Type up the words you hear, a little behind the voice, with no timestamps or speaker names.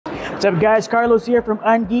What's up guys, Carlos here from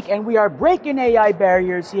Ungeek, and we are breaking AI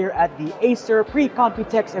barriers here at the Acer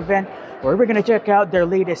COMPUTEX event, where we're going to check out their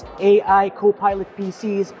latest AI Copilot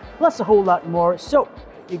PCs, plus a whole lot more. So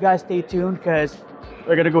you guys stay tuned because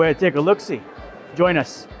we're going to go ahead and take a look-see. Join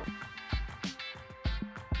us.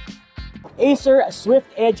 Acer Swift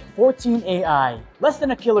Edge 14 AI, less than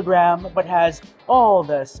a kilogram, but has all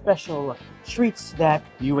the special treats that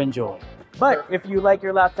you enjoy. But if you like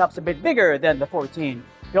your laptops a bit bigger than the 14,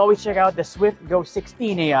 you can always check out the Swift Go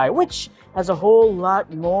 16 AI, which has a whole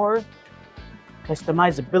lot more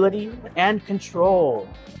customizability and control.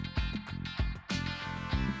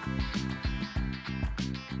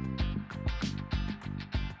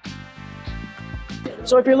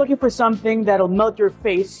 So if you're looking for something that'll melt your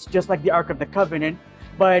face, just like the Ark of the Covenant,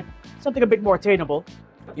 but something a bit more attainable,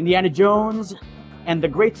 Indiana Jones and the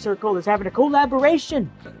Great Circle is having a collaboration.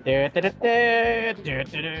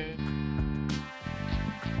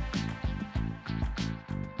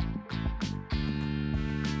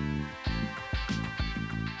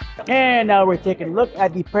 And now we're taking a look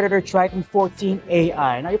at the Predator Triton 14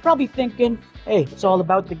 AI. Now you're probably thinking, hey, it's all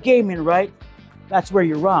about the gaming, right? That's where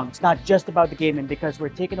you're wrong. It's not just about the gaming, because we're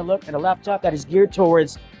taking a look at a laptop that is geared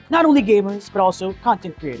towards not only gamers, but also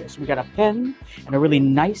content creators. We got a pen and a really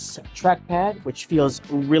nice trackpad, which feels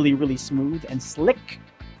really, really smooth and slick.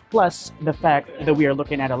 Plus the fact that we are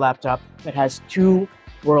looking at a laptop that has two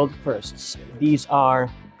world firsts. These are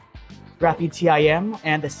Graphene TIM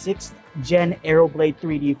and the 6th Gen Aeroblade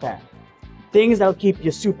 3D fan. Things that'll keep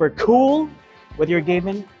you super cool, whether you're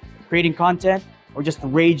gaming, creating content, or just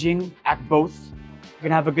raging at both. You're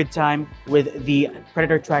gonna have a good time with the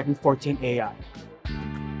Predator Triton 14 AI.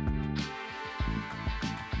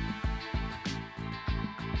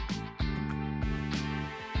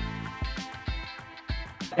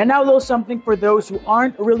 And now a little something for those who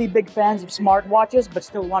aren't really big fans of smartwatches but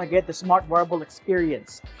still want to get the smart wearable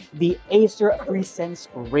experience. The Acer FreeSense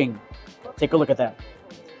Ring. Take a look at that.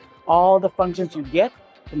 All the functions you get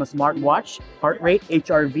from a smartwatch: heart rate,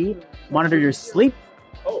 HRV, monitor your sleep,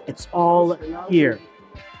 it's all here.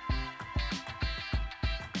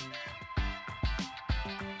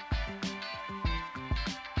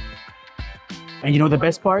 And you know the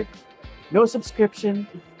best part? No subscription,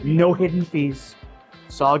 no hidden fees.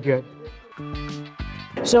 It's all good.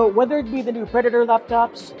 So whether it be the new Predator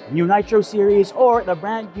laptops, new Nitro series, or the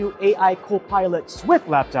brand new AI Copilot Swift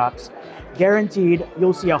laptops, guaranteed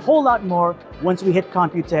you'll see a whole lot more once we hit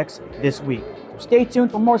COMPUTEX this week. Stay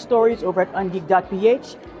tuned for more stories over at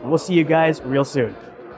ungeek.ph, and we'll see you guys real soon.